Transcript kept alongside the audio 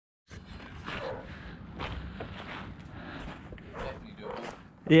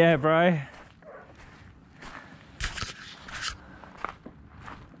Yeah, bro.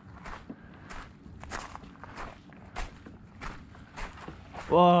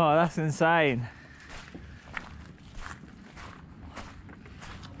 Whoa, that's insane.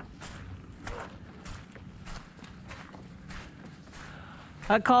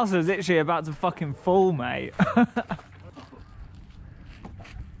 That castle is literally about to fucking fall, mate.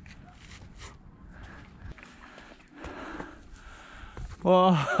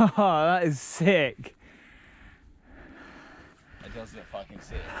 Whoa, that is sick. It does look fucking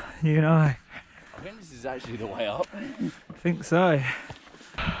sick. You know. I think this is actually the way up. I think so.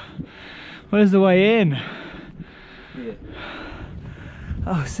 Where's the way in? Yeah.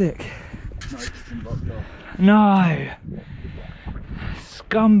 Oh, sick. No, it's been blocked off. No.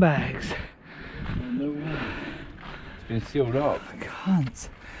 Scumbags. No way. It's been sealed up. I can't.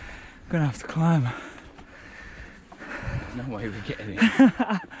 I'm gonna have to climb. No way we're getting it.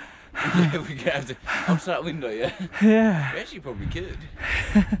 Yeah, we're gonna have to. Outside that window, yeah? Yeah. We actually probably could.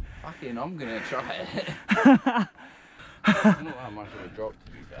 Fucking, I'm gonna try it. I don't know how much of a drop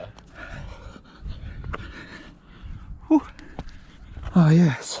to be fair. Whew. Oh,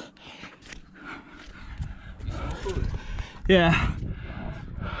 yes. You smell good? Yeah.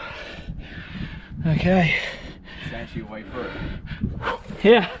 Okay. It's actually a way through it.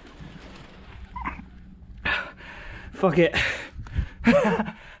 Yeah. Fuck it.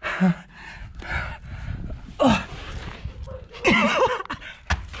 Oh.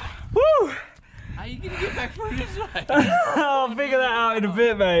 Woo! How are you gonna get back through this way? I'll figure that out in a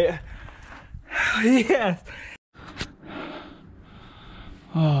bit, mate. Yes.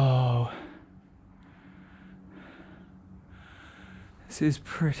 Oh. This is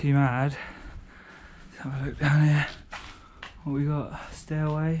pretty mad. Let's have a look down here. What we got?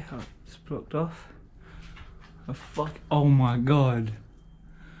 Stairway. Oh, it's blocked off. Oh, fuck. Oh my god.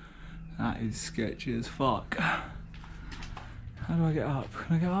 That is sketchy as fuck. How do I get up?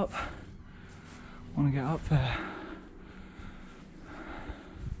 Can I get up? I want to get up there.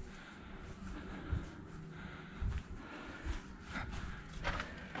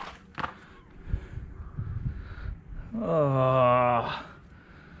 Oh,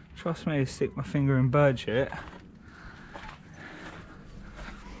 trust me, stick my finger in bird shit.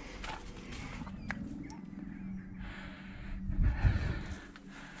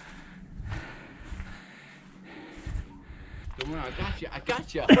 Don't worry, I got you. I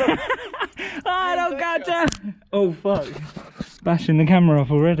got you. I don't gotcha. Oh fuck! Bashing the camera up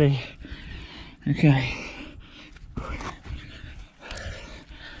already. Okay.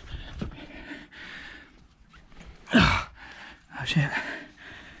 Oh shit.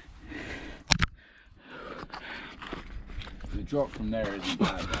 The drop from there isn't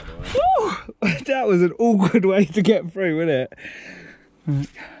bad, by the way. Woo! That was an awkward way to get through, wasn't it?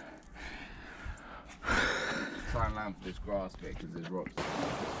 Try and land for this grass bit because there's rocks.